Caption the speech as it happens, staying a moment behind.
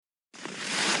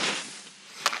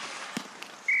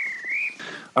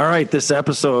All right, this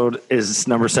episode is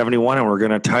number 71, and we're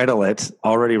going to title it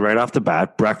already right off the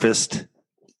bat, Breakfast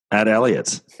at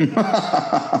Elliott's.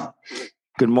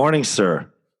 Good morning, sir.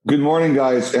 Good morning,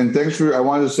 guys. And I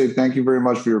wanted to say thank you very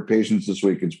much for your patience this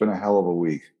week. It's been a hell of a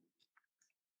week.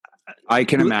 I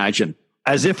can imagine.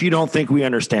 As if you don't think we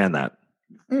understand that.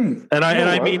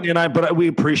 But we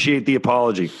appreciate the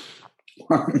apology.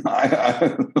 No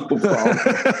problem.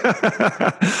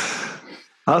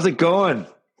 How's it going?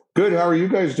 Good. How are you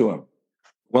guys doing?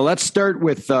 Well, let's start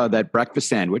with that breakfast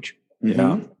sandwich. Mm-hmm.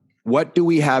 Yeah. What do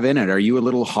we have in it? Are you a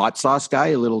little hot sauce guy?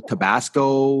 A little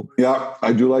Tabasco? Yeah,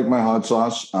 I do like my hot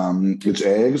sauce. It's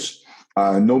eggs,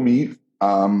 no meat,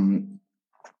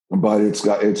 but it's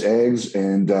eggs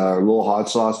and a little hot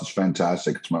sauce. It's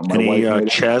fantastic. It's my any wife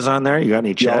ches on there? You got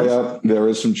any ches? Yeah, there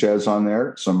is some ches on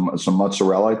there. Some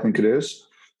mozzarella, I think it is.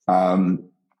 On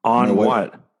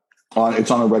what?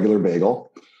 It's on a regular bagel.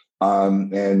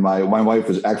 And my wife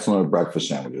is excellent at breakfast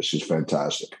sandwiches. She's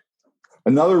fantastic.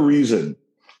 Another reason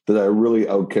that I really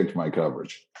outkicked my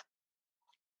coverage.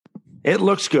 It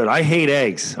looks good. I hate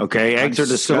eggs. Okay. Eggs are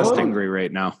disgusting. So hungry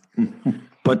right now.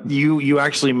 But you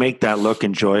actually make that look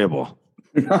enjoyable.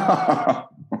 It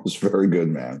was very good,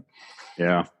 man.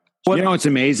 Yeah. It's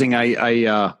amazing.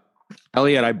 Elliotte,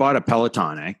 I bought a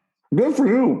Peloton, eh? Good for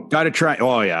you. Got to try.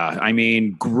 Oh yeah. I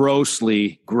mean,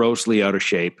 grossly out of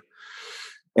shape.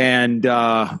 And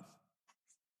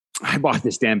I bought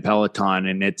this damn Peloton,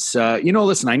 and it's,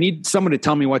 listen, I need someone to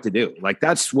tell me what to do. Like,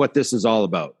 that's what this is all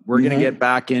about. We're going to get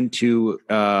back into,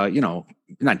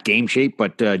 not game shape,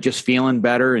 but just feeling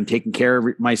better and taking care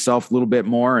of myself a little bit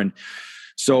more. And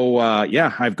so,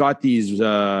 I've got these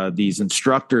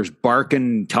instructors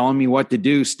barking, telling me what to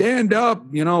do. Stand up,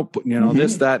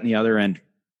 this, that, and the other. And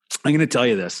I'm going to tell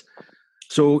you this.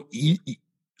 So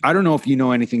I don't know if you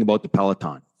know anything about the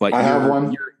Peloton, but I have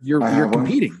one. You're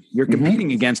competing. You're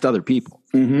competing against other people.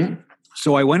 Mm-hmm.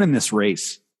 So I went in this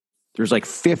race. There's like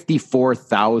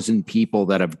 54,000 people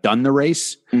that have done the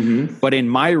race. Mm-hmm. But in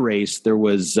my race, there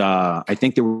was, I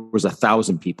think there was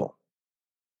 1,000 people.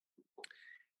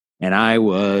 And I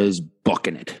was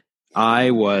booking it. I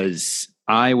was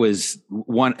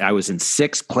in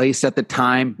sixth place at the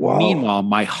time. Wow. Meanwhile,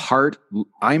 my heart,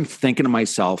 I'm thinking to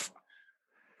myself,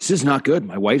 this is not good.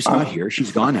 My wife's not here.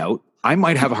 She's gone out. I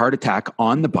might have a heart attack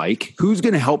on the bike. Who's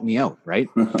going to help me out? Right.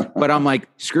 But I'm like,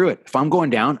 screw it. If I'm going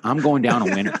down a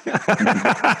winner.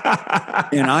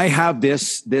 And I have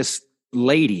this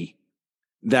lady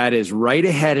that is right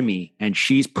ahead of me, and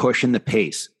she's pushing the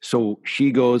pace. So she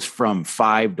goes from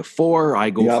 5 to 4. I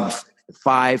go from 6 to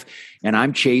 5, and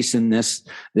I'm chasing this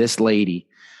lady.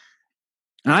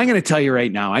 And I'm going to tell you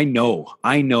right now, I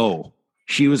know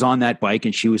she was on that bike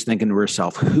and she was thinking to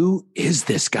herself, who is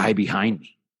this guy behind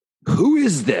me? Who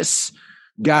is this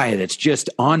guy that's just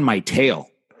on my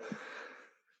tail?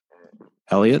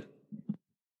 Elliotte,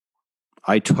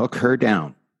 I took her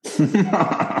down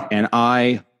and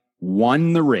I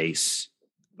won the race.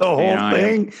 The whole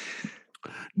thing?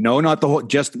 No, not the whole,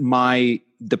 just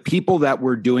the people that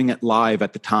were doing it live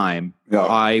at the time. Yeah.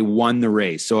 I won the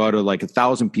race. So out of like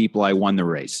 1,000 people, I won the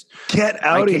race. Get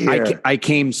out of here. I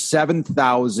came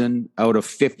 7,000 out of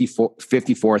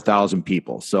 54,000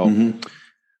 people. So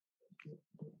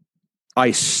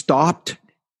I stopped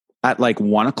at like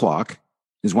 1:00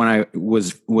 is when I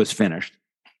was finished.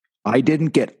 I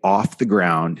didn't get off the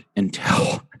ground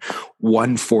until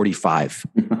 1:45.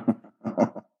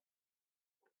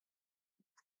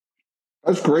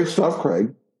 That's great stuff,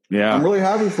 Craig. Yeah. I'm really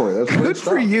happy for you. That's great Good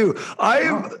stuff. for you.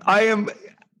 I am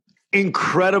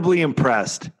incredibly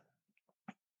impressed.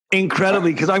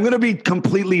 Incredibly, because I'm going to be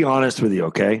completely honest with you,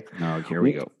 okay? Oh, here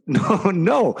we go.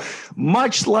 No.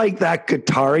 Much like that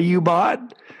guitar you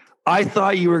bought, I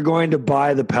thought you were going to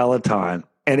buy the Peloton,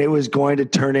 and it was going to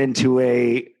turn into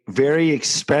a very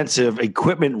expensive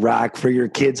equipment rack for your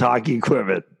kids' hockey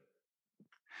equipment.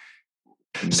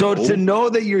 No. So to know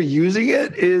that you're using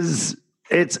it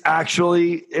it's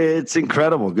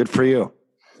incredible. Good for you.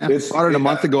 Yeah, bought it a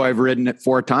month ago. I've ridden it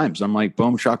 4 times. I'm like,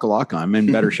 boom, shakalaka. I'm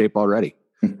in better shape already.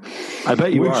 I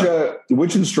bet you are.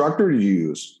 Which instructor did you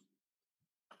use?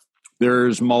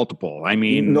 There's multiple. I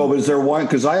mean, no, but is there one?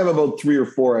 Because I have about 3 or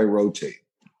 4 I rotate.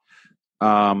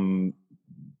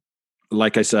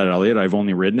 Like I said, Elliotte, I've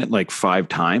only ridden it like 5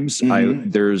 times.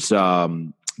 There's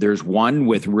one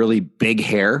with really big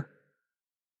hair.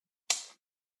 I'm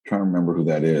trying to remember who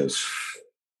that is.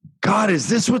 God, is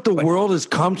this what the world has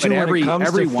come to when it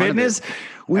comes to fitness?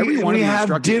 We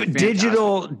have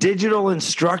digital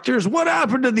instructors. What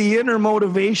happened to the inner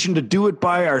motivation to do it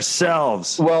by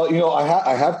ourselves? Well,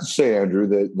 I have to say, Andrew,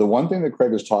 that the one thing that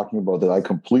Craig is talking about that I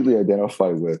completely identify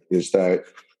with is that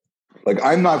Like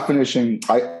I'm not finishing.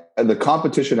 The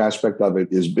competition aspect of it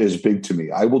is big to me.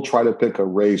 I will try to pick a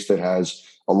race that has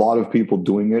a lot of people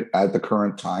doing it at the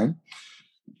current time,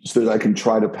 so that I can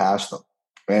try to pass them.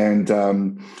 And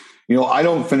I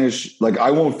won't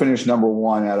finish number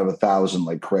one out of 1,000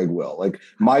 like Craig will. Like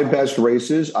my best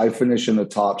races, I finish in the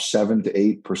top 7 to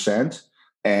 8%,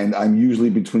 and I'm usually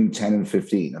between 10 and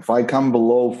 15. If I come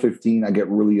below 15, I get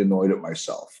really annoyed at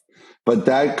myself. But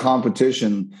that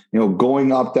competition,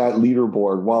 going up that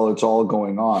leaderboard while it's all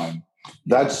going on,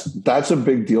 that's a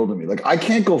big deal to me. Like I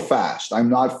can't go fast. I'm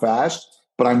not fast,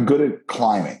 but I'm good at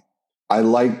climbing. I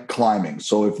like climbing.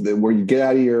 So where you get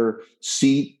out of your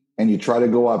seat and you try to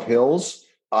go up hills,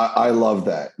 I love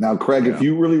that. Now, Craig, if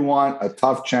you really want a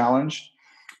tough challenge,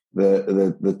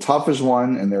 the toughest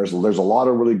one, and there's a lot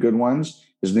of really good ones.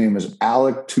 His name is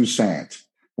Elliotte Toussaint.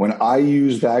 When I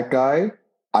use that guy,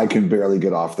 I can barely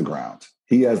get off the ground.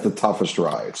 He has the toughest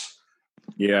rides.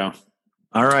 Yeah.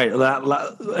 All right.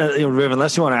 Riv,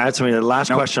 unless you want to add something, the last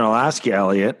question I'll ask you,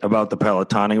 Elliotte, about the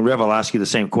Peloton. And Riv, I'll ask you the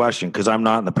same question because I'm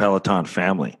not in the Peloton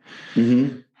family.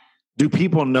 Mm-hmm. Do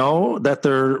people know that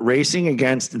they're racing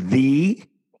against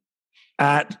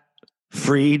at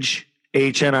Frege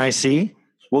HNIC?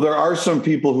 Well, there are some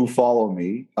people who follow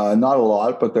me. Not a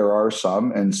lot, but there are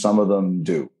some, and some of them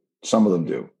do.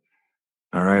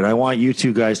 All right. I want you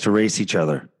two guys to race each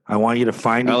other. I want you to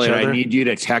find Elliotte, each other. I need you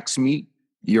to text me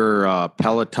your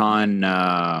Peloton,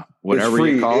 whatever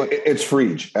you call it. It's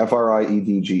Frege,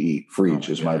 Fridge. Frege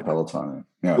is my Peloton.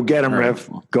 Yeah. Go get him, Riv.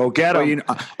 Go get him.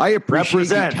 I appreciate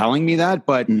you telling me that,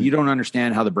 but you don't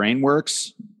understand how the brain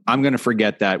works. I'm going to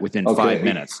forget that within 5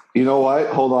 minutes. You know what?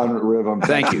 Hold on, Riv.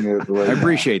 Thank you. I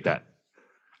appreciate that.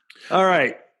 All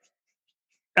right.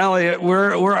 Elliotte,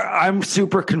 I'm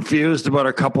super confused about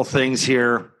a couple things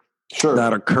here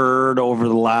that occurred over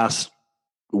the last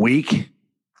week.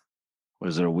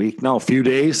 Was it a week? No, a few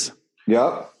days.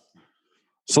 Yep.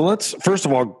 So let's, first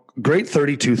of all, great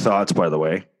 32 thoughts, by the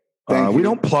way. We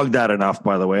don't plug that enough,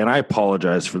 by the way, and I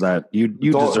apologize for that. You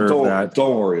deserve that.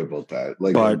 Don't worry about that.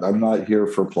 But I'm not here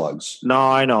for plugs. No,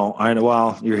 I know.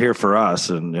 Well, you're here for us,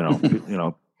 and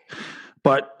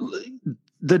But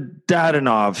the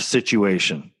Dadanov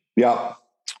situation. Yeah.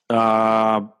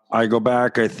 I go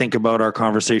back. I think about our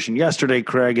conversation yesterday,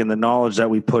 Craig, and the knowledge that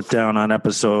we put down on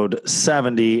episode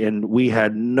 70, and we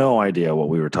had no idea what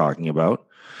we were talking about.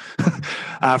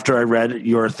 After I read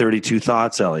your 32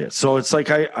 thoughts, Elliotte. So it's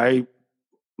like I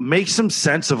make some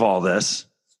sense of all this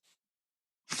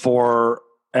for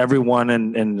everyone,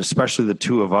 and especially the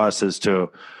two of us, as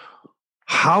to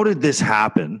how did this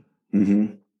happen,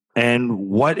 and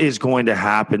what is going to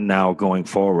happen now going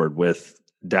forward with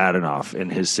Dadanov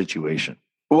and his situation.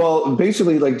 Well,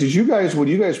 basically, when you guys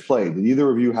play, did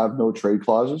either of you have no trade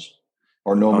clauses?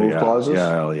 Or no move clauses?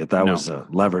 Yeah, Elliotte, that was a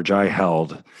leverage I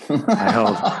held.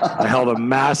 I held a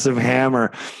massive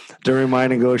hammer during my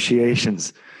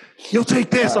negotiations. You'll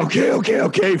take this.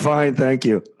 Okay, fine. Thank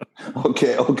you.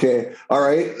 Okay. All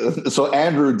right. So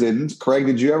Andrew didn't. Craig,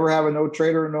 did you ever have a no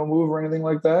trade or a no move or anything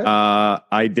like that?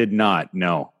 I did not.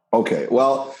 No. Okay.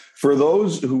 Well, for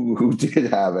those who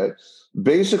did have it,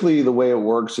 basically the way it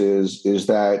works is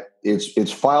that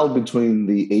it's filed between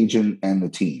the agent and the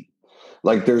team.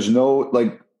 Like there's no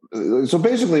so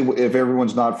basically, if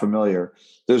everyone's not familiar,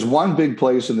 there's one big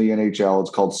place in the NHL. It's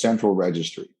called Central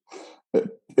Registry.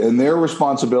 And their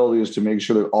responsibility is to make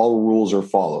sure that all rules are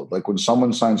followed. Like when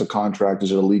someone signs a contract,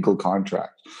 is it a legal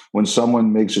contract? When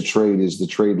someone makes a trade, is the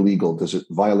trade legal? Does it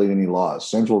violate any laws?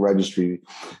 Central Registry,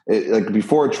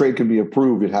 before a trade can be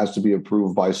approved, it has to be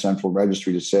approved by Central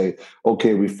Registry to say,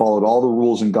 okay, we followed all the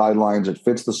rules and guidelines. It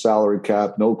fits the salary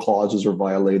cap. No clauses are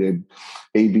violated.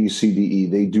 A, B, C, D, E.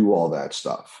 They do all that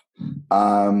stuff.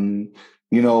 I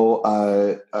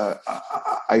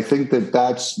think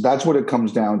that's what it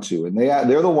comes down to, and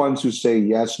they're the ones who say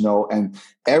yes, no, and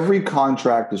every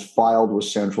contract is filed with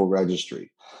Central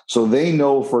Registry, so they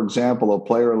know. For example, a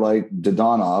player like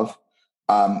Dadanov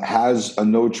has a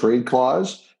no trade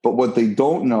clause, but what they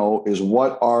don't know is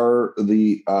what are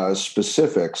the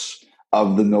specifics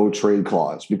of the no trade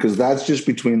clause, because that's just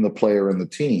between the player and the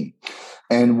team.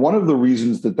 And one of the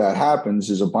reasons that happens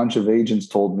is a bunch of agents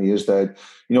told me is that,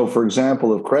 for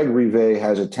example, if Craig Rivet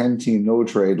has a 10-team no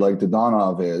trade like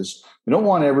Dadanov is, we don't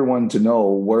want everyone to know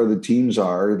where the teams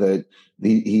are that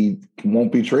he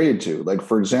won't be traded to. Like,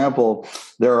 for example,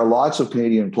 there are lots of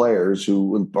Canadian players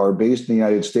who are based in the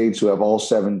United States who have all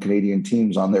 7 Canadian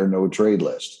teams on their no trade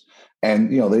list.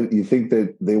 And, you think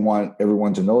that they want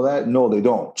everyone to know that? No, they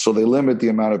don't. So they limit the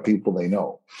amount of people they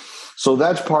know. So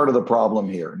that's part of the problem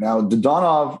here. Now,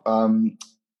 Dadanov,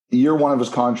 year one of his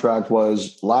contract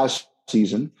was last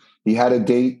season. He had a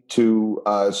date to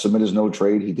submit his no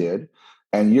trade. He did.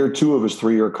 And year 2 of his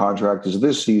 3-year contract is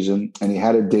this season, and he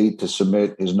had a date to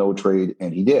submit his no trade,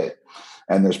 and he did.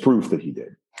 And there's proof that he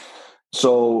did.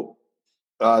 So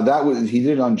he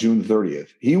did it on June 30th.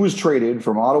 He was traded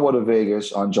from Ottawa to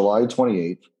Vegas on July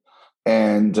 28th,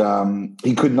 and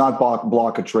he could not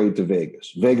block a trade to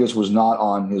Vegas. Vegas was not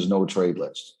on his no trade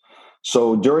list.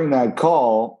 So during that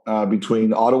call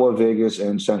between Ottawa, Vegas,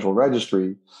 and Central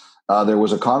Registry, there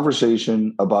was a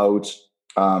conversation about,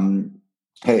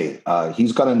 hey,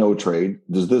 he's got a no trade.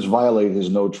 Does this violate his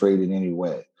no trade in any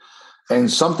way? And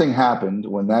something happened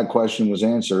when that question was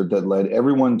answered that led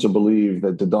everyone to believe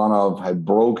that Dodonov had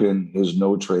broken his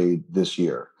no trade this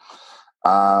year.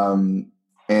 And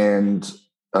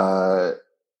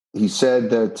he said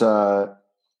that,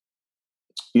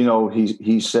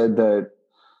 he said that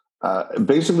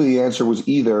basically the answer was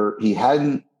either he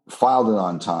hadn't filed it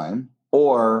on time,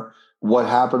 or what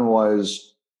happened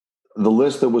was the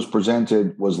list that was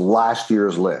presented was last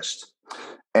year's list.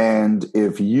 And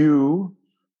if you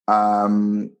are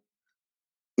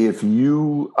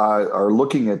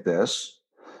looking at this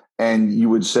and you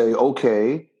would say,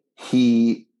 okay,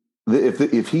 if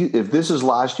this is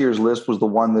last year's list was the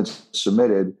one that's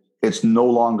submitted, it's no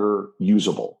longer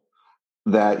usable,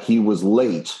 that he was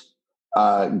late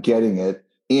getting it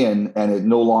in and it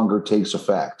no longer takes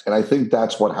effect. And I think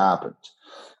that's what happened.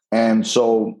 And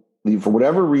so for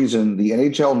whatever reason, the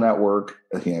NHL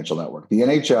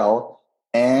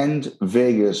and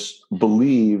Vegas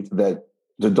believed that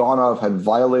Dodonov had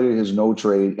violated his no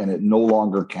trade and it no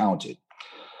longer counted.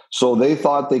 So they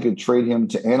thought they could trade him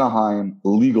to Anaheim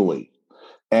legally.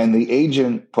 And the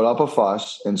agent put up a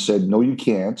fuss and said, no, you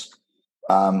can't.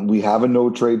 We have a no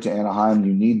trade to Anaheim.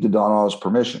 You need Dodonov's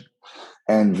permission.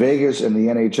 And Vegas and the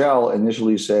NHL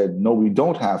initially said, no, we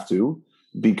don't have to,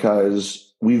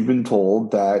 because we've been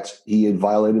told that he had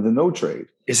violated the no trade.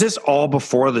 Is this all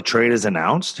before the trade is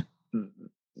announced?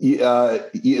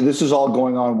 This is all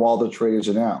going on while the trade is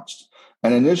announced.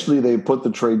 And initially they put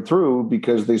the trade through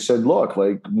because they said, look,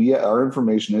 our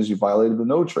information is you violated the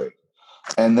no trade.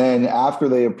 And then after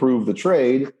they approved the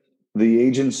trade, the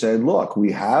agent said, look,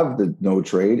 we have the no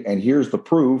trade, and here's the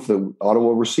proof that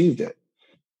Ottawa received it.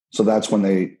 So that's when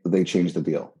they changed the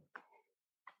deal.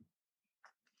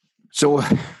 So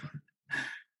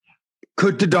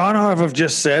could Dodonov have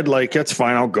just said, that's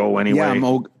fine, I'll go anyway?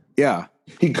 Yeah.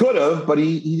 He could have, but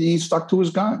he stuck to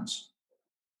his guns.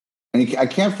 And I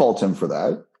can't fault him for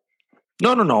that.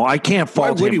 No, I can't fault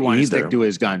him either. Why would he want to stick to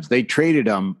his guns? They traded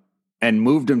him and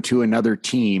moved him to another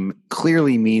team.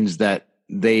 Clearly means that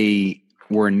they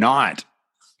were not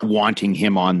wanting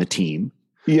him on the team.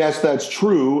 Yes, that's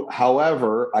true.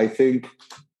 However, I think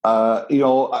he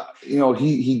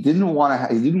didn't want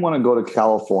to go to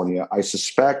California. I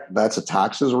suspect that's a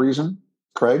taxes reason,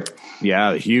 Craig.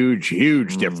 Yeah, huge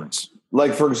difference.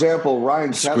 Like, for example, Ryan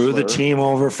Kessler. Screw the team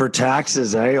over for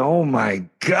taxes, eh? Oh my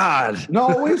God.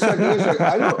 No, wait a second.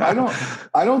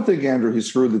 I don't think, Andrew, he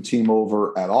screwed the team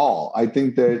over at all. I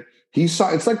think that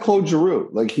it's like Claude Giroux.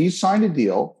 He signed a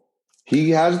deal. He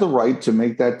has the right to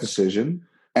make that decision.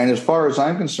 And as far as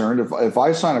I'm concerned, if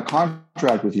I sign a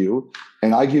contract with you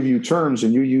and I give you terms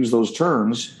and you use those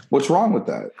terms, what's wrong with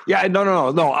that? Yeah,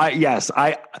 no.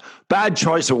 Bad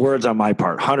choice of words on my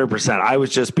part, 100%. I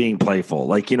was just being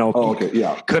playful. Okay,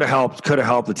 yeah. Could have helped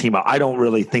the team out. I don't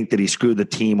really think that he screwed the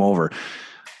team over.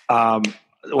 Talking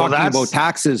about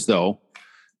taxes, though,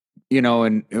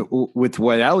 and with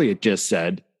what Elliotte just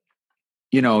said,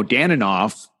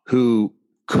 Dananoff, who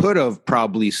could have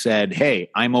probably said, hey,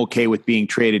 I'm okay with being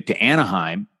traded to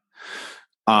Anaheim.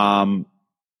 I'll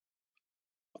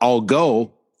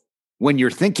go. When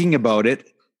you're thinking about it,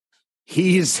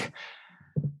 he's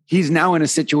now in a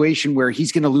situation where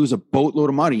he's going to lose a boatload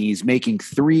of money. He's making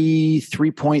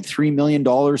 $3.3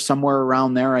 million, somewhere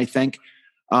around there, I think.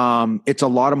 It's a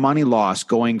lot of money lost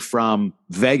going from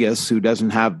Vegas, who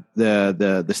doesn't have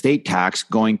the state tax,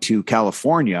 going to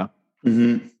California.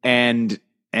 Mm-hmm.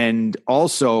 And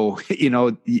also,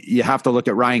 you have to look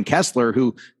at Ryan Kessler,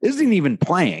 who isn't even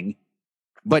playing,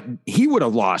 but he would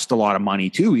have lost a lot of money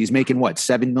too. He's making what,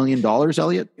 $7 million,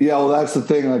 Elliotte? Yeah, well, that's the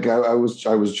thing. I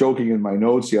was joking in my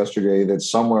notes yesterday that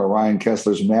somewhere Ryan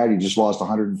Kessler's mad. He just lost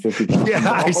 $150,000.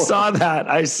 Yeah, I saw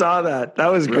that.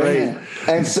 That was great. Right.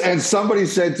 And somebody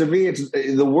said to me,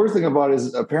 the worst thing about it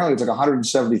is apparently it's like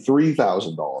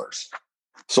 $173,000.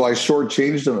 So I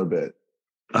shortchanged him a bit.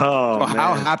 Oh, so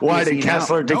how happy why is did he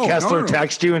Kessler? now? Did Kessler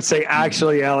text you and say,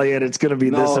 "Actually, Elliotte, it's going to be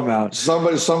this amount"?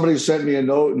 Somebody sent me a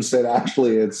note and said,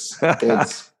 "Actually, it's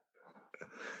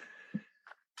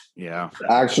yeah.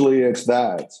 Actually, it's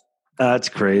that." That's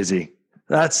crazy.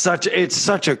 It's such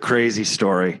a crazy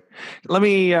story. Let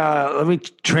me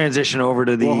transition over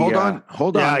to the. Well,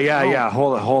 hold on. Yeah.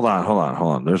 Hold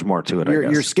on. There's more to it.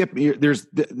 You're skipping.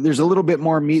 There's a little bit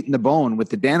more meat in the bone with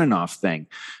the Daninoff thing.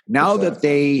 Now that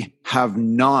they have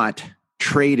not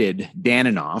traded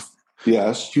Daninoff,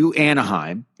 to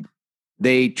Anaheim,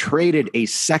 they traded a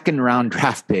second round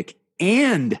draft pick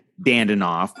and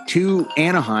Daninoff to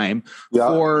Anaheim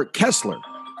for Kessler.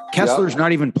 Kessler's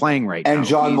not even playing right now. And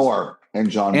John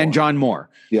Moore.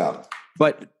 Yeah.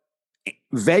 But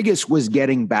Vegas was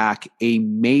getting back a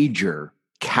major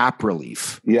cap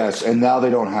relief. Yes, and now they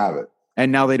don't have it.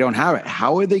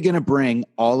 How are they going to bring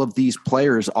all of these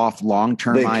players off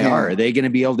long-term IR? Are they going to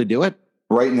be able to do it?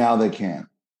 Right now they can't.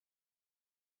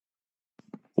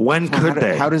 When could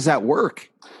they? How does that work?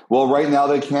 Well, right now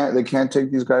they can't. They can't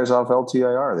take these guys off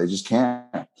LTIR. They just can't.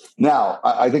 Now,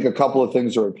 I think a couple of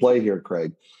things are at play here,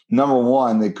 Craig. Number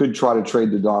one, they could try to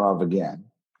trade Dadonov again.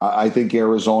 I think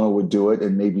Arizona would do it,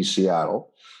 and maybe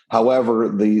Seattle. However,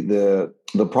 the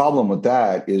problem with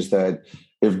that is that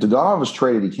if Dadonov is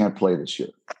traded, he can't play this year.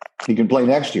 He can play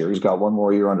next year. He's got one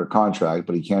more year under contract,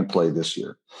 but he can't play this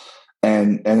year.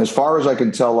 And as far as I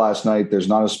can tell last night, there's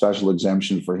not a special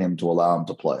exemption for him to allow him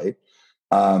to play.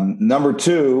 Number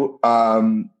two,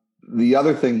 the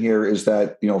other thing here is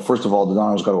that, first of all,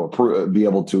 Dodonov's got to be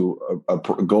able to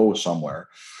go somewhere.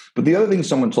 But the other thing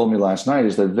someone told me last night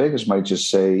is that Vegas might just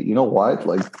say, you know what,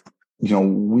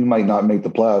 we might not make the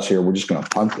playoffs here. We're just going to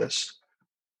punt this.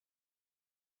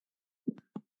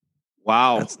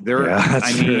 Wow.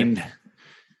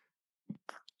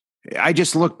 I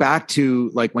just look back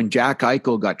to when Jack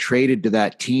Eichel got traded to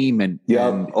that team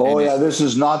this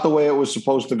is not the way it was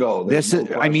supposed to go.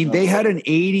 They had an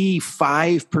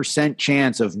 85%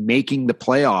 chance of making the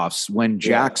playoffs when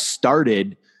Jack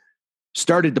started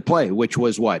to play, which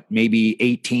was maybe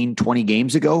 18, 20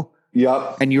 games ago.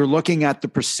 Yep. And you're looking at the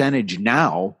percentage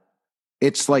now,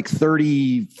 it's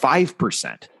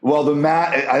 35%. Well, the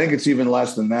math, I think it's even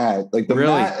less than that.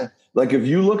 Math, if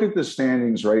you look at the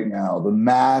standings right now, the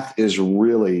math is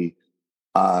really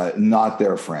not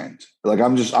their friend.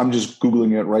 I'm just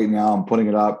Googling it right now. I'm putting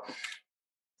it up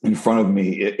in front of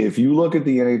me. If you look at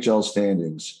the NHL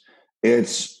standings,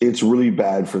 it's really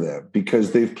bad for them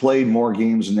because they've played more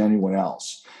games than anyone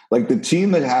else. The team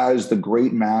that has the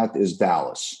great math is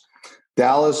Dallas.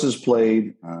 Dallas has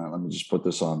played, let me just put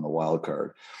this on the wild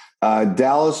card.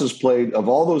 Dallas has played, of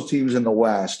all those teams in the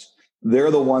West,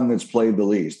 they're the one that's played the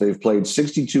least. They've played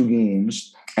 62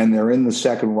 games, and they're in the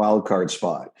second wild card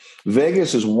spot.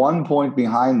 Vegas is 1 point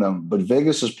behind them, but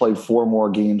Vegas has played 4 more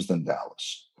games than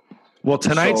Dallas. Well,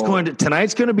 tonight's going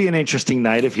to be an interesting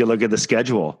night if you look at the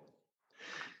schedule.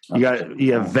 You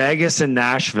have Vegas and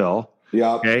Nashville.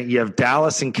 Yeah. Okay. You have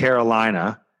Dallas and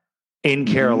Carolina. In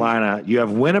Carolina, you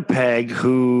have Winnipeg,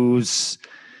 who's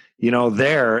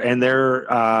there, and they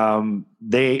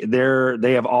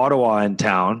have Ottawa in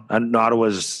town, and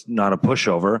Ottawa's not a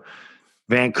pushover.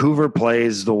 Vancouver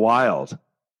plays the Wild.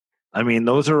 I mean,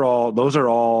 those are all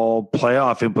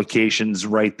playoff implications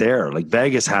right there.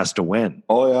 Vegas has to win.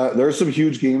 Oh yeah, there's some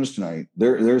huge games tonight.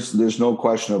 There's no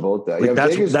question about that.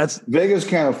 Vegas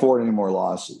can't afford any more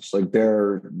losses. They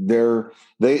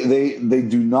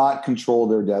do not control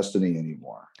their destiny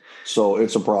anymore. So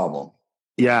it's a problem.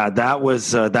 Yeah, that was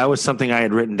something I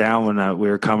had written down when we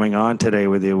were coming on today.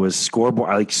 It was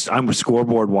scoreboard. I'm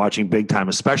scoreboard watching big time,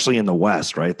 especially in the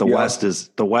West. Right, the West is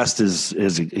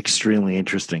extremely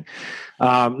interesting.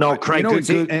 No, Craig,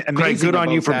 good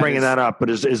on you for bringing that up. But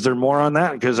is there more on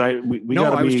that? Because we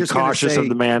got to be cautious of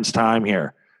the man's time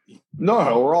here.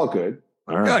 No, we're all good.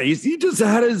 All right. Yeah, he just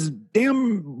had his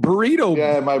damn burrito.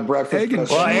 Yeah, my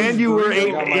breakfast. And you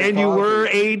were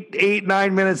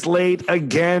 9 minutes late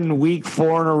again, week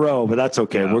 4 in a row. But that's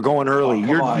okay. Yeah. We're going early.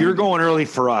 You're going early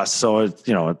for us, so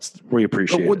we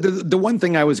appreciate it. The one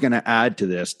thing I was going to add to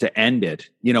this to end it,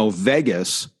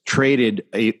 Vegas traded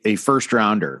a first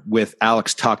rounder with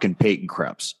Alex Tuch and Peyton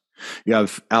Krebs. You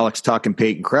have Alex Tuch and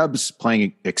Peyton Krebs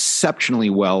playing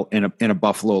exceptionally well in a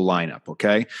Buffalo lineup.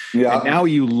 Okay. Yeah. And now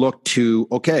you look to,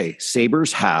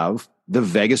 Sabres have the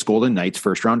Vegas Golden Knights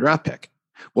first round draft pick.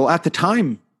 Well, at the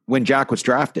time when Jack was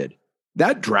drafted,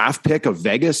 that draft pick of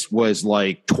Vegas was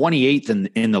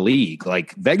 28th in the league.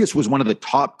 Vegas was one of the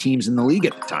top teams in the league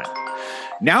at the time.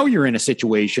 Now you're in a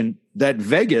situation that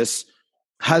Vegas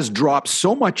has dropped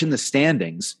so much in the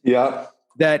standings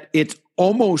that it's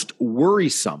almost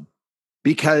worrisome.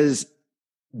 Because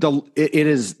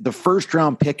the first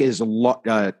round pick is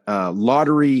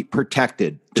lottery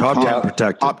protected, top 10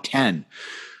 protected, top 10.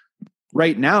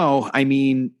 Right now,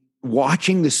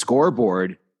 watching the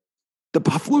scoreboard, the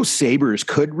Buffalo Sabres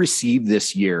could receive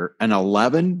this year an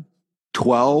 11,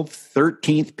 12,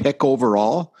 13th pick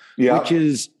overall, which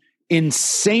is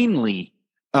insanely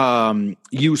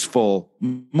useful,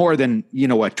 more than,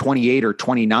 28 or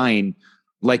 29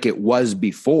 like it was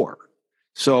before.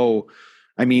 So,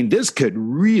 I mean, this could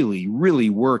really, really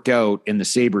work out in the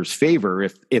Sabres' favor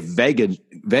if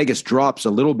Vegas drops a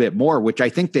little bit more, which I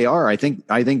think they are. I think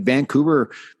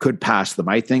Vancouver could pass them.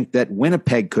 I think that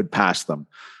Winnipeg could pass them.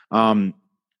 Columbus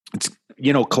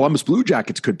Blue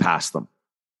Jackets could pass them.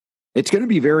 It's going to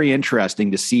be very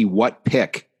interesting to see what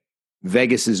pick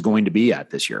Vegas is going to be at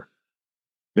this year.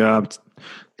 Yeah,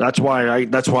 that's why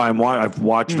I've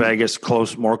watched Vegas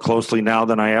more closely now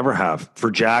than I ever have for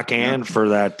Jack and for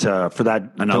that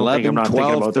an 11,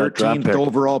 12, 13th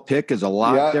overall pick is a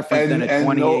lot different than a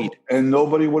 28. And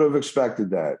nobody would have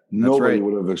expected that. Nobody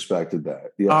would have expected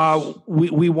that. Yes.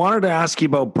 We wanted to ask you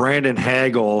about Brandon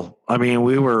Hagel. I mean,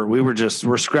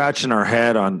 we're scratching our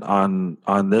head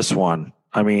on this one.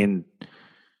 I mean,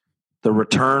 the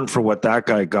return for what that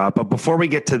guy got. But before we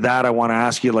get to that, I want to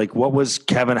ask you,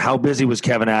 how busy was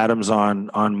Kevin Adams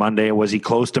on Monday? Was he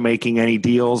close to making any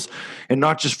deals? And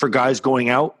not just for guys going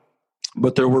out,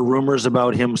 but there were rumors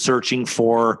about him searching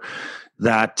for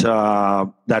that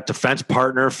defense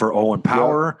partner for Owen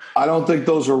Power. Yeah, I don't think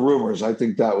those are rumors. I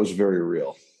think that was very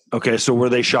real. Okay. So were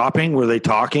they shopping? Were they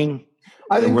talking?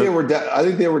 I think they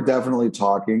were definitely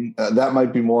talking. That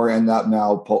might be more in that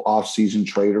now off-season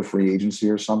trade or free agency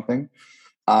or something.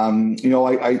 I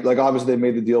obviously they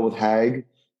made the deal with Hag,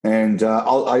 and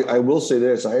I will say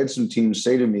this: I had some teams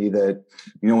say to me that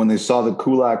when they saw that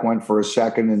Kulak went for a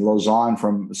second and Lausanne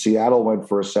from Seattle went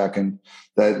for a second,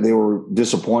 that they were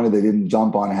disappointed they didn't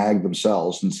jump on Hag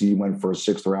themselves and see he went for a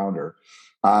 6th rounder.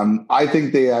 I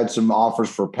think they had some offers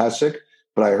for Pesic.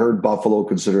 But I heard Buffalo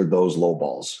considered those low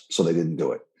balls, so they didn't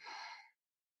do it.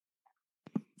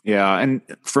 Yeah, and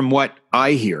from what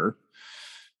I hear,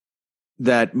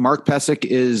 that Mark Pesic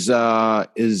is a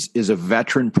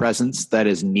veteran presence that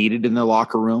is needed in the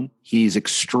locker room. He's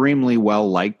extremely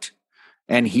well liked,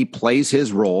 and he plays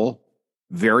his role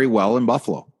very well in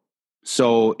Buffalo.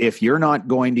 So if you're not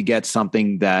going to get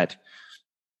something that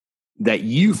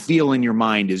you feel in your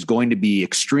mind is going to be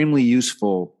extremely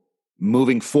useful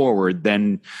moving forward,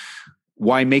 then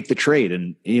why make the trade?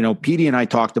 And, Petey and I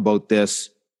talked about this.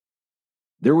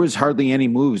 There was hardly any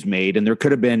moves made, and there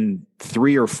could have been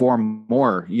 3 or 4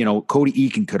 more. Cody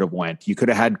Eakin could have went. You could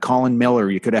have had Colin Miller.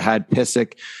 You could have had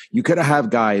Pisick. You could have had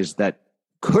guys that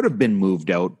could have been moved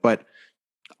out. But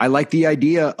I like the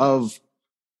idea of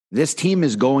this team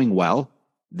is going well.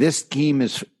 This team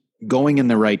is going in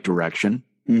the right direction.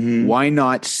 Mm-hmm. Why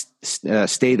not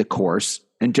stay the course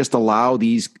and just allow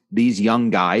these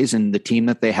young guys and the team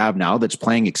that they have now that's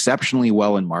playing exceptionally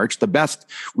well in March, the best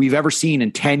we've ever seen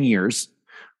in 10 years,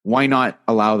 why not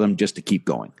allow them just to keep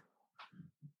going?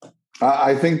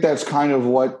 I think that's kind of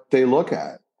what they look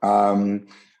at. I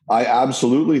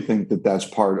absolutely think that that's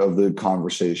part of the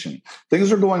conversation.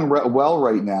 Things are going well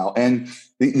right now. And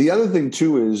the other thing,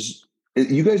 too, is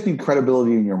you guys need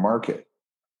credibility in your market.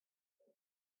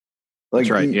 That's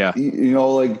right, yeah.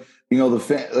 That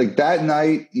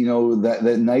night,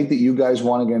 that night that you guys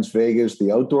won against Vegas,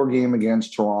 the outdoor game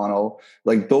against Toronto,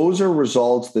 those are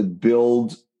results that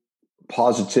build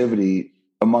positivity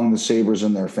among the Sabres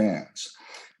and their fans.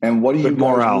 And what do you guys need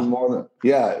more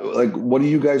than, what do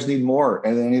you guys need more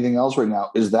than anything else right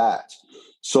now is that.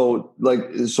 So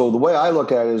the way I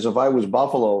look at it is if I was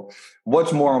Buffalo,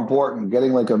 what's more important,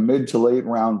 getting a mid to late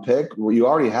round pick where you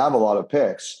already have a lot of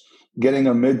picks, getting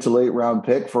a mid to late round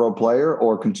pick for a player,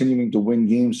 or continuing to win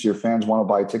games so your fans want to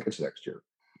buy tickets next year?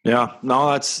 Yeah,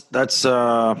 no, that's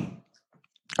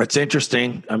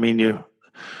interesting. I mean, you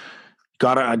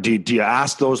gotta, do you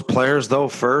ask those players though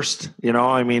first,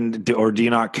 or do you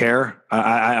not care?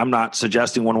 I'm not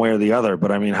suggesting one way or the other,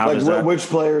 but I mean, which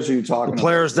players are you talking about?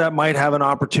 Players that might have an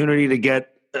opportunity to get,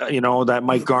 that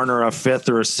might garner a 5th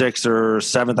or a 6th or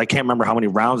 7th. I can't remember how many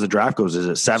rounds the draft goes. Is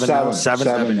it 7?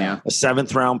 Seven, yeah. A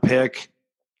 7th round pick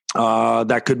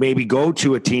that could maybe go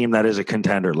to a team that is a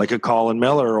contender, like a Colin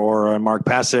Miller or a Mark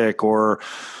Pesic or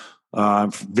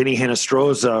Vinny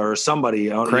Hinostroza or somebody.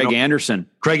 Craig Anderson.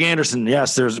 Craig Anderson.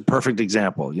 Yes, there's a perfect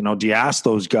example. Do you ask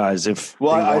those guys if?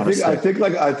 Well, I think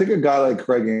a guy like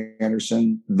Craig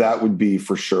Anderson, that would be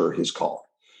for sure his call.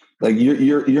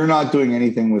 You're not doing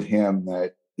anything with him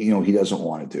that he doesn't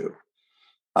want to do.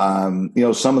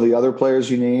 Some of the other players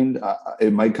you named,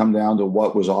 it might come down to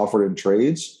what was offered in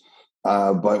trades.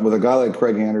 But with a guy like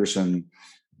Craig Anderson,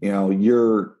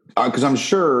 because I'm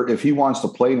sure if he wants to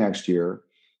play next year,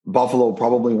 Buffalo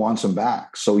probably wants him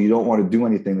back. So you don't want to do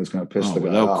anything that's going to piss the guy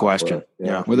without off. question. But,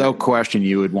 yeah. Without question,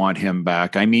 you would want him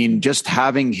back. I mean, just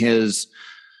having his,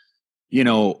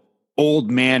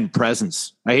 old man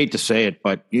presence. I hate to say it,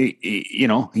 but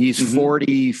he's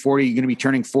 40, going to be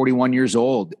turning 41 years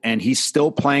old, and he's still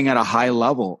playing at a high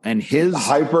level, and his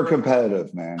hyper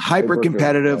competitive, man. Hyper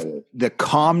competitive, the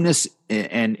calmness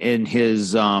and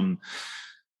his,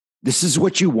 this is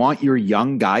what you want your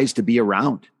young guys to be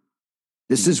around.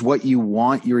 This is what you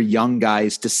want your young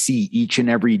guys to see each and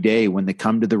every day when they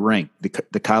come to the rink.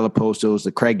 The Kyle Postos,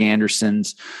 the Craig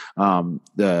Andersons,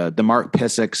 the Mark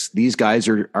Pisicks. These guys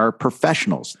are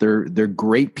professionals. They're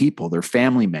great people. They're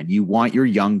family men. You want your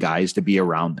young guys to be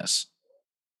around this.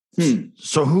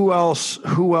 So who else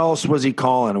was he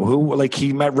calling?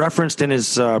 He referenced in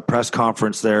his press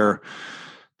conference there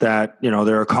that,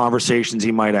 there are conversations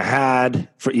he might have had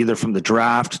for either from the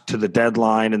draft to the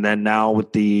deadline. And then now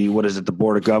with the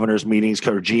Board of Governors meetings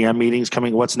or GM meetings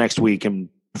coming, what's next week in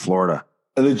Florida?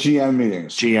 The GM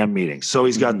meetings. So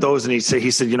he's got those, and he said,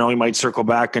 he might circle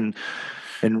back and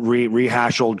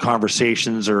rehash old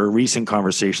conversations or recent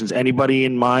conversations. Anybody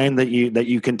in mind that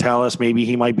you can tell us maybe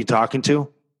he might be talking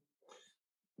to?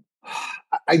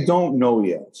 I don't know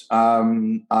yet.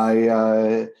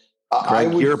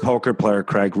 Craig, you're a poker player,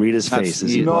 Craig. Read his face.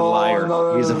 He's a liar.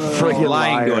 No, he's a freaking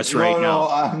lying to us right now. No,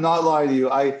 I'm not lying to you.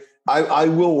 I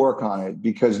will work on it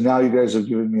because now you guys have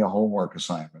given me a homework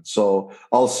assignment. So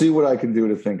I'll see what I can do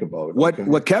to think about.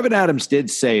 What Kevin Adams did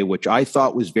say, which I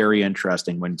thought was very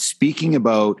interesting when speaking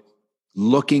about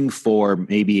looking for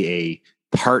maybe a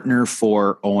partner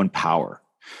for Owen Power.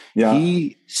 Yeah.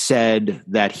 He said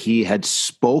that he had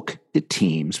spoken to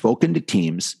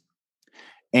teams,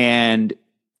 and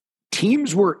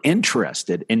teams were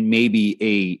interested in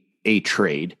maybe a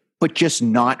trade, but just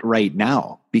not right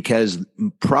now, because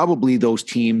probably those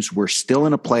teams were still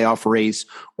in a playoff race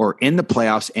or in the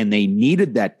playoffs, and they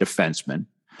needed that defenseman.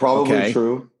 Probably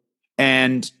true.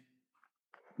 And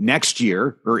next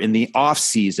year or in the off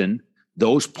season,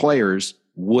 those players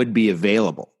would be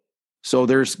available. So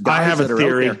there's guys I have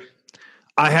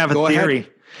a theory.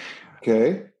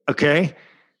 Okay.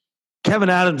 Kevin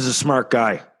Adams is a smart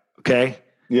guy. Okay.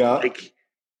 Yeah.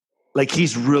 Like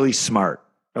he's really smart.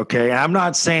 Okay. I'm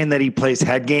not saying that he plays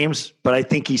head games, but I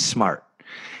think he's smart.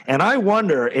 And I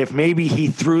wonder if maybe he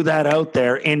threw that out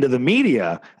there into the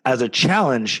media as a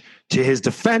challenge to his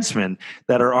defensemen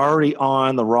that are already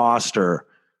on the roster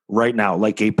right now,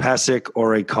 like a Pesic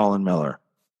or a Colin Miller,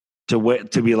 to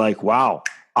be like, wow,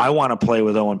 I want to play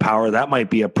with Owen Power. That might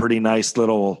be a pretty nice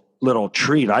little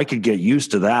treat. I could get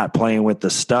used to that, playing with the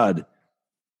stud.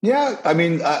 Yeah, I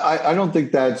mean, I don't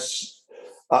think that's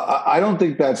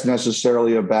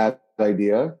necessarily a bad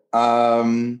idea.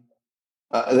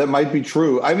 That might be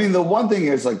true. I mean, the one thing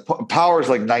is like Power's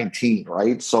like 19,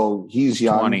 right? So he's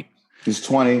young. 20. He's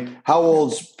 20. How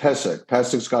old's Pesic?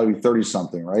 Pesic's got to be 30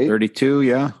 something, right? 32,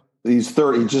 yeah. He's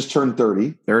 30. He just turned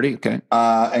 30. 30, okay.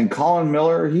 And Colin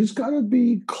Miller, he's got to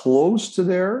be close to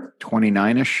there.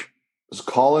 29-ish.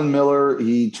 Colin Miller,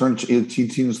 he turns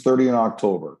 30 in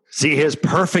October. See, his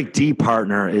perfect D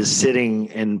partner is sitting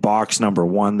in box number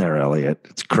 1 there, Elliotte.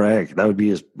 It's Craig. That would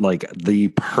be the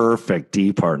perfect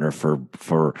D partner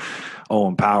for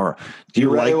Owen Power. Do you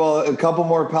ready? Well, a couple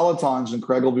more Pelotons and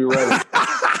Craig will be ready.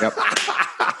 Yep.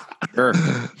 Sure.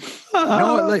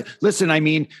 No, listen, I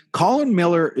mean, Colin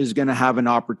Miller is going to have an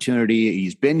opportunity.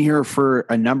 He's been here for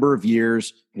a number of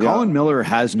years. Yeah. Colin Miller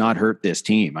has not hurt this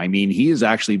team. I mean, he has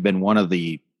actually been one of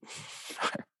the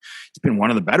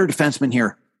better defensemen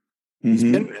here. He's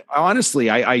been, honestly,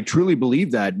 I truly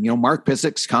believe that. Mark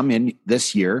Pisic's come in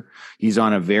this year. He's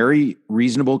on a very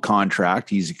reasonable contract.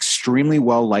 He's extremely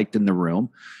well liked in the room.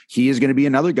 He is going to be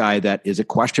another guy that is a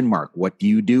question mark. What do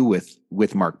you do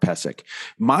with Mark Pysyk?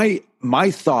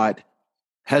 My thought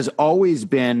has always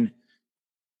been,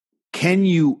 can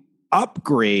you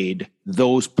upgrade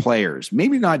those players?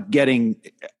 Maybe not getting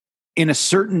in a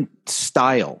certain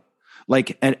style,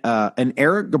 like an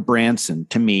Eric Gabranson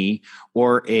to me,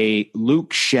 or a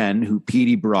Luke Shen, who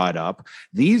Petey brought up.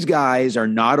 These guys are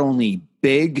not only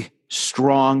big,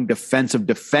 strong defensive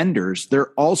defenders, they're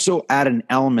also at an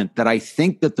element that I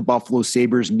think that the Buffalo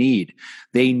Sabres need.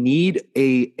 They need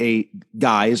a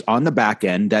guys on the back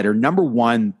end that are, number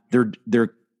one,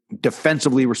 they're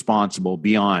defensively responsible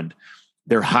beyond.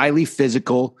 They're highly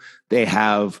physical. They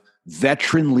have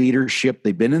veteran leadership.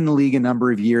 They've been in the league a number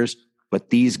of years. But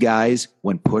these guys,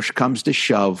 when push comes to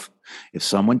shove, if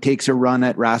someone takes a run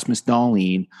at Rasmus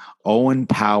Dahlin, Owen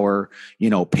Power,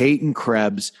 Peyton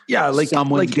Krebs,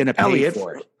 someone's going to pay Elliotte,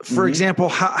 for it. For example,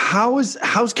 how's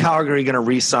Calgary going to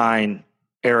re-sign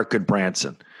Eric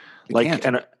Goodbranson? can't.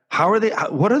 And how are they?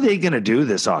 What are they going to do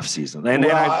this offseason? And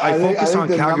I focus on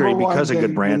Calgary because of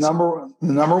Goodbranson.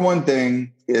 The number one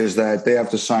thing is that they have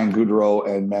to sign Gaudreau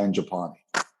and Mangiapane.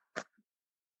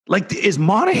 Like, is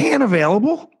Monahan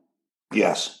available?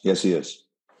 Yes, he is.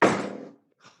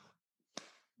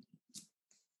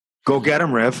 Go get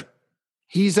him, Riv.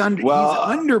 He's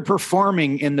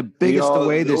underperforming in the biggest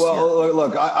way this year.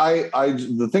 Look, I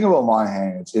the thing about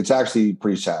Monahan, it's actually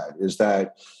pretty sad, is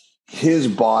that his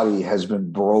body has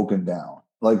been broken down.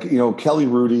 Like, Kelly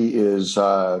Rudy is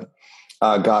a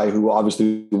guy who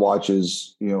obviously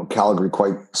watches, Calgary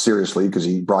quite seriously because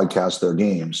he broadcasts their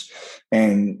games.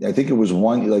 And I think it was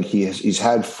he's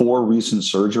had 4 recent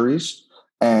surgeries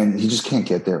and he just can't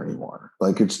get there anymore.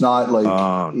 Like, it's not like,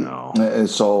 oh no.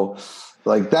 So,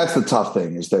 like, that's the tough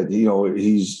thing, is that,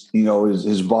 he's,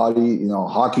 his body,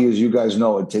 hockey, as you guys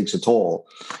know, it takes a toll,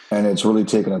 and it's really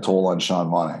taken a toll on Sean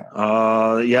Monahan.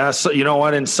 Yeah. So, you know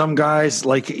what? And some guys,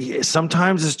 like,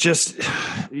 sometimes it's just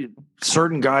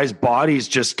certain guys' bodies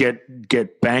just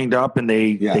get banged up and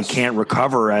they can't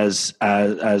recover as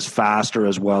fast or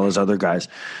as well as other guys.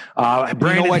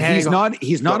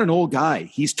 He's not an old guy.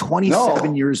 He's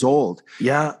 27 years old.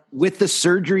 Yeah. With the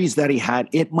surgeries that he had,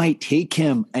 it might take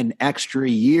him an extra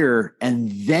year and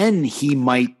then he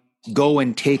might go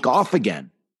and take off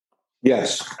again.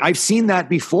 Yes. I've seen that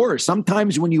before.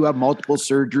 Sometimes when you have multiple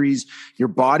surgeries, your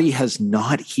body has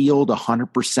not healed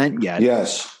 100% yet.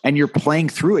 Yes. And you're playing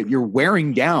through it. You're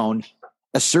wearing down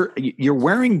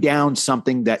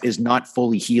something that is not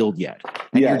fully healed yet.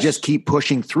 And you just keep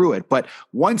pushing through it. But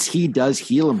once he does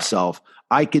heal himself,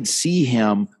 I could see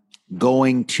him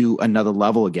going to another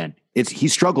level again. He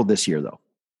struggled this year, though.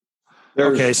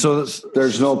 So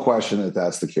there's no question that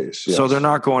that's the case. Yes. So they're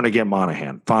not going to get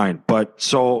Monahan. Fine. But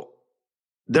so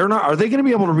they're not, are they going to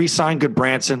be able to re-sign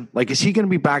Goodbranson? Like, is he going to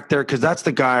be back there? Because that's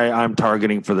the guy I'm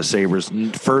targeting for the Sabres.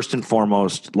 First and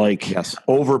foremost,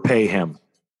 overpay him.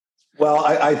 Well,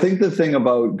 I think the thing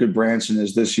about Goodbranson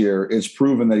is this year, it's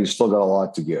proven that he's still got a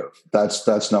lot to give.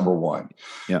 That's number one.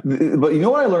 Yeah. But you know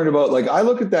what I learned about? Like, I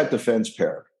look at that defense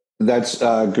pair. That's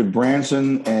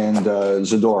Goodbranson and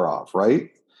Zadorov,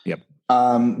 right? Yep.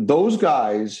 Those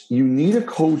guys, you need a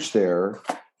coach there.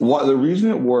 The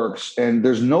reason it works, and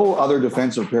there's no other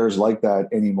defensive pairs like that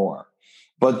anymore.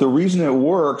 But the reason it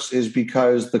works is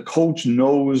because the coach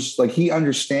knows, like, he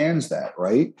understands that,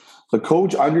 right? The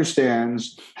coach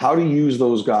understands how to use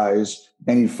those guys,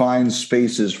 and he finds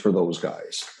spaces for those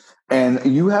guys. And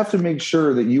you have to make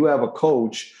sure that you have a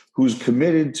coach who's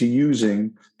committed to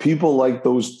using people like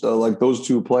those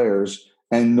 2 players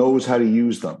and knows how to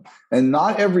use them. And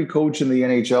not every coach in the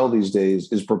NHL these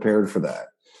days is prepared for that.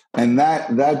 And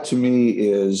that to me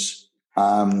is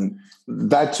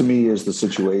the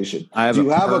situation. A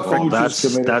coach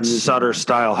that's Sutter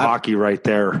style hockey right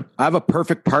there. I have a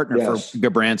perfect partner for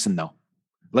Goodbranson, though.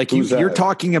 Like, you're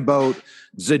talking about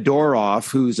Zadorov,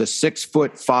 who's a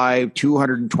 6'5",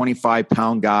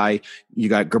 225-pound guy. You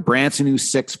got Goodbranson,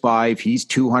 who's 6'5", he's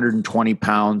 220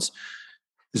 pounds.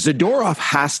 Zadorov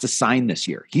has to sign this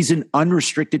year. He's an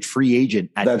unrestricted free agent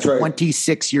at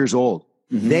 26 years old.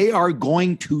 Mm-hmm. They are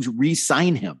going to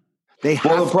re-sign him. They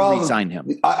have to re-sign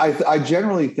him. I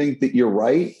generally think that you're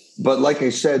right, but like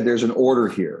I said, there's an order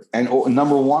here. And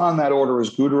number 1 on that order is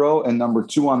Gaudreau, and number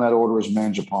 2 on that order is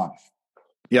Mangiapane.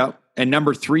 Yeah. And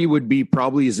number 3 would be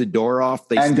probably Zadorov.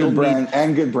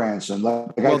 Goodbranson.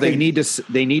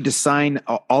 They need to sign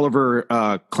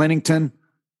Oliver Clinton.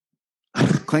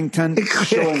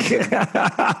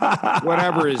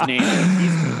 Whatever his name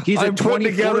is. He's I'm putting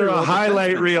together a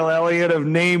highlight reel, Elliotte, of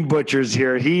name butchers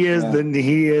here. He is the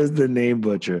name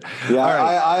butcher. Yeah,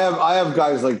 right. I have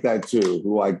guys like that too,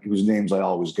 whose names I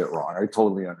always get wrong. I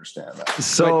totally understand that.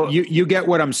 So you get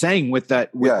what I'm saying with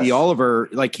that the Oliver,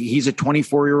 like, he's a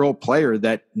 24-year-old player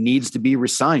that needs to be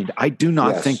re-signed. I do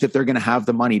not think that they're going to have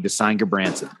the money to sign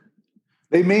Goodbranson.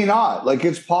 They may not. Like,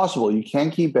 it's possible. You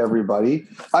can't keep everybody.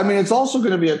 I mean, it's also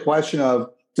going to be a question of,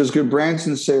 does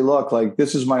Goodbranson say, look, like,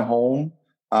 this is my home.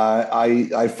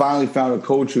 I finally found a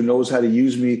coach who knows how to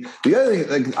use me. The other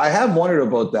thing, like, I have wondered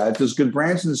about that. Does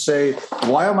Goodbranson say,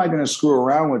 why am I going to screw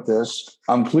around with this?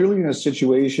 I'm clearly in a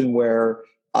situation where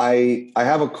I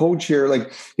have a coach here.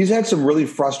 Like, he's had some really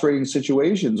frustrating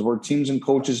situations where teams and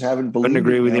coaches haven't believed. Couldn't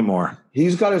agree with you more.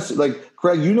 He's got to, like,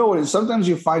 Craig, you know what? Sometimes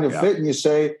you find a fit and you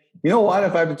say, you know what?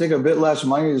 If I have to take a bit less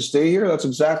money to stay here, that's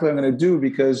exactly what I'm going to do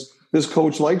because this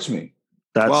coach likes me.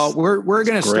 We're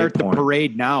going to start the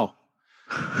parade now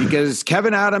because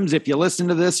Kevin Adams, if you listen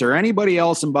to this, or anybody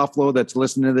else in Buffalo that's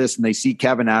listening to this and they see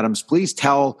Kevin Adams, please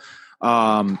tell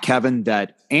Kevin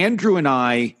that Andrew and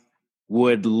I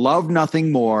would love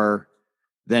nothing more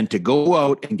than to go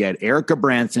out and get Erica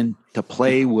Branson to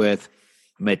play with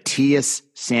Matthias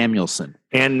Samuelsson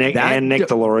and Nick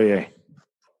Delorier.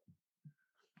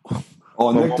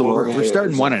 Oh, Nick Delorier. We're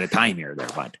starting one at a time here, there,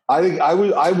 bud. I think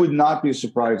I would not be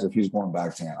surprised if he's going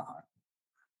back to Anaheim.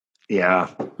 Yeah,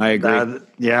 I agree.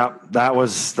 That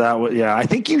was. Yeah, I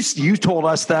think you told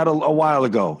us that a while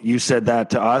ago. You said that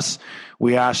to us.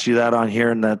 We asked you that on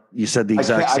here, and that you said the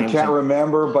exact same thing. I can't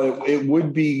remember, but it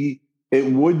would be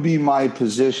my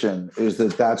position is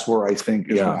that's where I think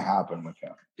is going to happen with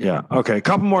him. Yeah. Okay. A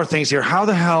couple more things here. How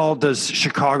the hell does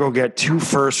Chicago get 2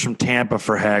 firsts from Tampa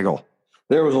for Hagel?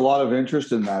 There was a lot of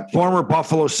interest in that. Former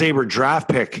Buffalo Sabre draft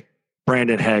pick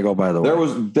Brandon Hagel, by the way.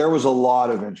 There was a lot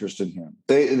of interest in him.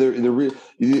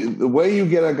 The way you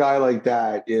get a guy like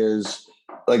that is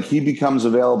like he becomes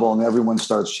available and everyone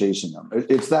starts chasing him.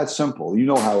 It's that simple. You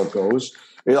know how it goes.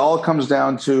 It all comes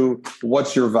down to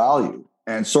what's your value.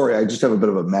 And sorry, I just have a bit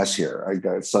of a mess here. I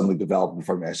got suddenly developed in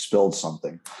front of me. I spilled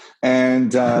something,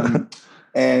 and I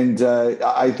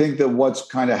think that what's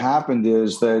kind of happened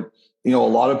is that a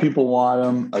lot of people want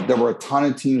him. There were a ton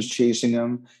of teams chasing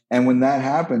him, and when that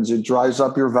happens, it drives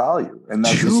up your value. And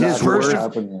that's exactly what's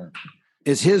happened here.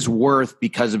 Is his worth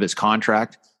because of his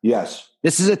contract? Yes.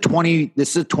 This is a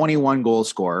 21 goal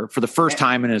scorer for the first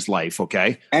time in his life.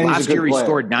 Okay, and last year he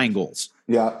scored 9 goals.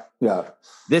 Yeah.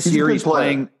 This year he's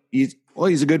playing. He's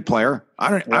a good player.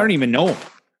 I don't even know him.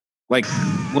 Like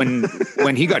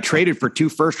when he got traded for 2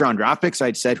 first-round draft picks,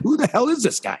 I'd said, "Who the hell is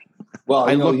this guy?" Well,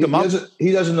 I looked him up.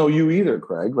 He doesn't know you either,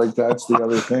 Craig. Like that's the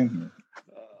other thing.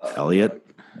 Elliotte,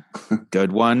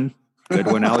 good one,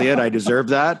 Elliotte. I deserve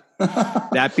that.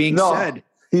 That being said,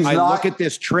 look at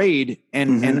this trade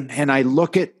and I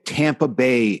look at Tampa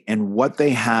Bay and what they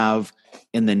have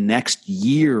in the next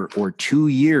year or 2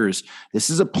 years. This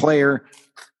is a player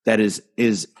that is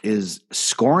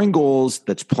scoring goals,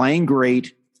 that's playing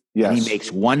great. Yes. And he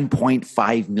makes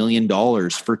 $1.5 million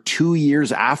for 2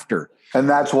 years after. And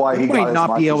that's why he might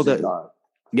not be able to.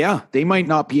 Yeah, they might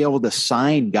not be able to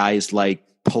sign guys like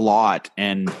Palat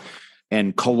and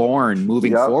Killorn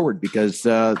moving forward because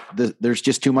there's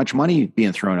just too much money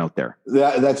being thrown out there.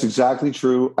 That's exactly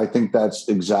true. I think that's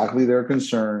exactly their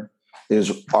concern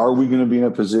is, are we going to be in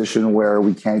a position where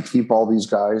we can't keep all these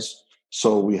guys?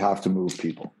 So we have to move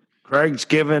people. Craig's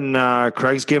given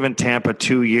Tampa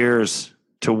 2 years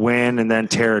to win and then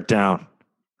tear it down.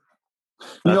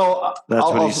 That's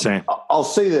what he's saying. I'll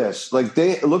say this: like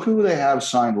look who they have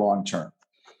signed long term.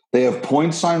 They have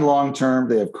Point signed long term.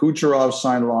 They have Kucherov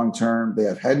signed long term. They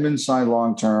have Hedman signed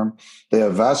long term. They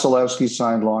have Vasilevsky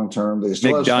signed long term. They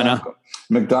still have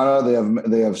McDonough.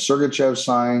 They have Sergachev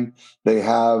signed. They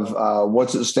have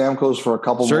Stamkos for a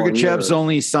couple more years. Sergachev's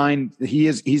only signed.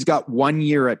 He's got 1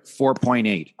 year at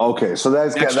 4.8. Okay, so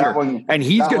that's that one, and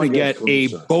he's going to get a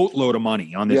boatload of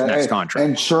money on this next contract.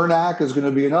 And Chernak is going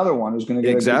to be another one who's going to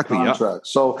get a good contract. Yeah.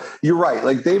 So you're right.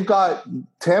 Like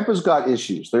Tampa's got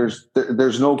issues.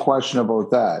 There's no question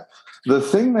about that. The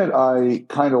thing that I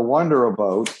kind of wonder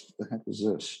about, what the heck is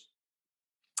this?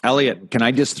 Elliotte, can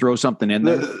I just throw something in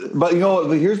there? But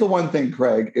here's the one thing,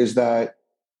 Craig, is that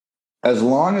as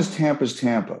long as Tampa's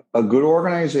Tampa, a good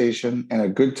organization and a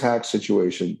good tax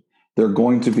situation, they're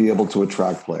going to be able to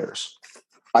attract players.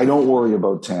 I don't worry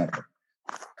about Tampa.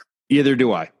 Either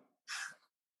do I.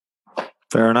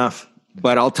 Fair enough.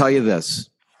 But I'll tell you this.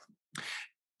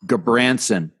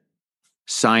 Gabranson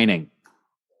signing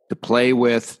to play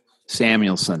with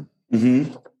Samuelsson.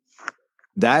 Mm-hmm.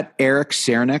 That Eric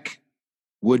Cernak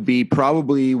would be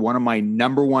probably one of my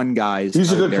number one guys.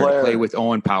 He's a good player to play with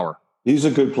Owen Power. He's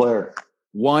a good player.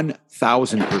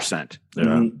 1,000%. Yeah.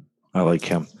 Mm-hmm. I like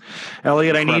him.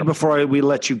 Elliotte, I need, before we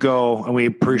let you go, and we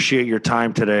appreciate your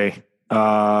time today,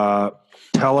 tell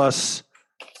us,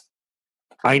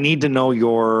 I need to know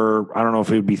I don't know if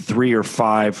it would be 3 or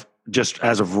 5, just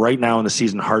as of right now in the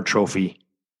season, Hart Trophy.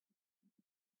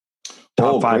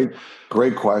 Top 5.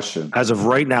 Great question. As of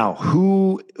right now,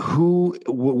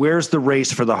 where's the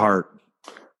race for the Hart?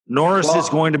 Norris is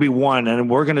going to be one, and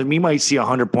we might see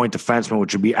 100-point defenseman,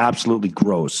 which would be absolutely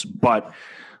gross, but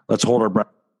let's hold our breath.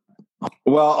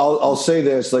 Well, I'll say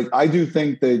this. Like, I do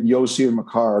think that Yossi and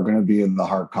Makar are going to be in the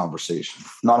Hart conversation.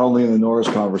 Not only in the Norris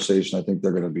conversation, I think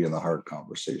they're going to be in the Hart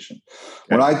conversation.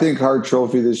 Okay. When I think Hart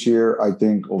Trophy this year, I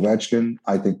think Ovechkin,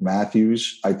 I think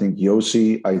Matthews, I think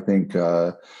Yossi, I think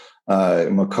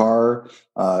Makar.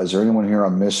 Is there anyone here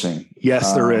I'm missing?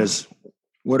 Yes, there is.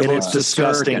 It's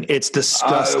disgusting. It's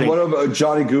disgusting. What about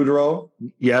Johnny Gaudreau?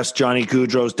 Yes, Johnny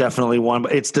Gaudreau's definitely one.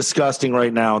 But it's disgusting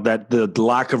right now that the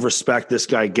lack of respect this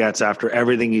guy gets after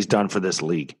everything he's done for this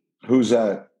league. Who's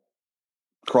that?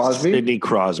 Crosby? Sidney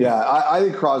Crosby. Yeah, I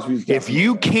think Crosby's. If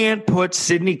you can't put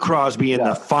Sidney Crosby in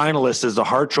the finalist as the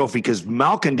Hart Trophy, because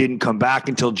Malkin didn't come back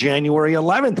until January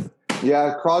 11th.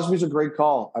 Yeah, Crosby's a great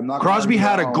call. I'm not. Crosby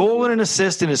had a goal and an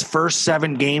assist in his first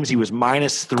 7 games. He was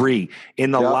 -3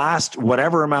 in the last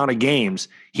whatever amount of games.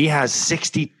 He has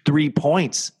 63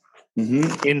 points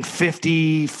in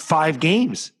 55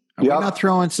 games. Are we not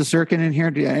throwing Shesterkin in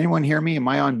here? Did anyone hear me? Am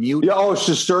I on mute? Yeah. Oh,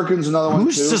 Shesterkin's another one.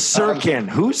 Who's Shesterkin?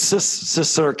 Who's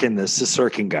Shesterkin? The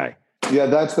Shesterkin guy. Yeah,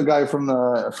 that's the guy from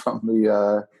the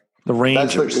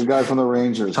Rangers. That's the guy from the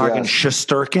Rangers. Talking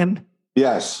Shesterkin?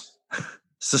 Yes.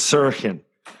 Shesterkin.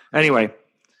 Anyway,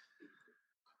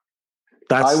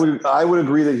 I would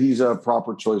agree that he's a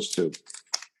proper choice too.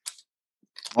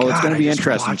 Well, it's going to be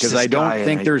interesting because I don't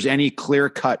think there's any clear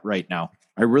cut right now.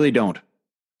 I really don't.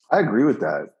 I agree with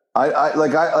that.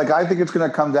 I think it's going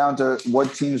to come down to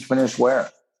what teams finish where.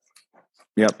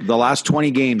 Yep, the last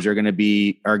 20 games are going to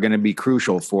be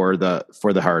crucial for the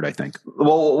Hart, I think.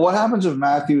 Well, what happens if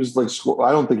Matthews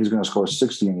I don't think he's going to score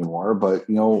 60 anymore, but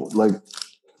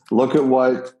look at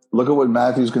what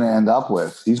Matthew's going to end up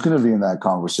with. He's going to be in that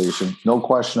conversation, no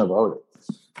question about it.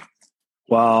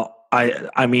 Well,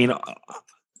 I mean,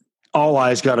 all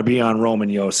eyes got to be on Roman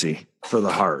Josi for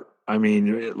the Hart. I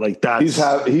mean, that's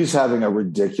he's having a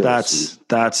ridiculous.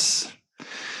 That's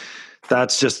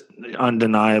just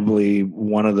undeniably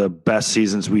one of the best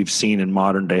seasons we've seen in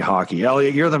modern day hockey.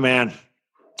 Elliotte, you're the man.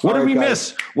 What did we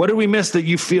miss? What did we miss that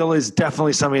you feel is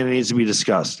definitely something that needs to be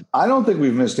discussed? I don't think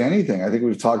we've missed anything. I think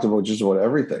we've talked about just about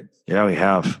everything. Yeah, we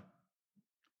have.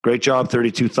 Great job,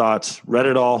 32 Thoughts. Read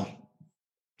it all.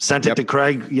 Sent it to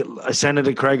Craig. I sent it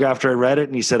to Craig after I read it,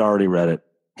 and he said, already read it.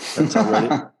 That's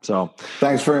already. So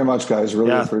thanks very much, guys.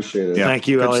 Really appreciate it. Yeah. Thank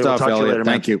you, Elliotte. Stuff, we'll talk to you later,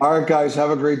 Thank you. All right, guys. Have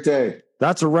a great day.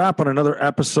 That's a wrap on another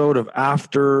episode of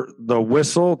After the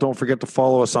Whistle. Don't forget to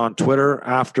follow us on Twitter,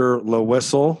 After the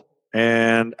Whistle,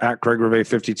 and at Craig Rivet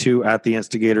 52, at the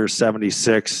Instigator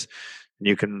 76. And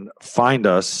you can find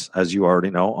us, as you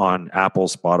already know, on Apple,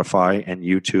 Spotify, and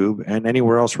YouTube, and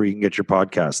anywhere else where you can get your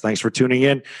podcast. Thanks for tuning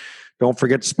in. Don't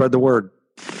forget to spread the word.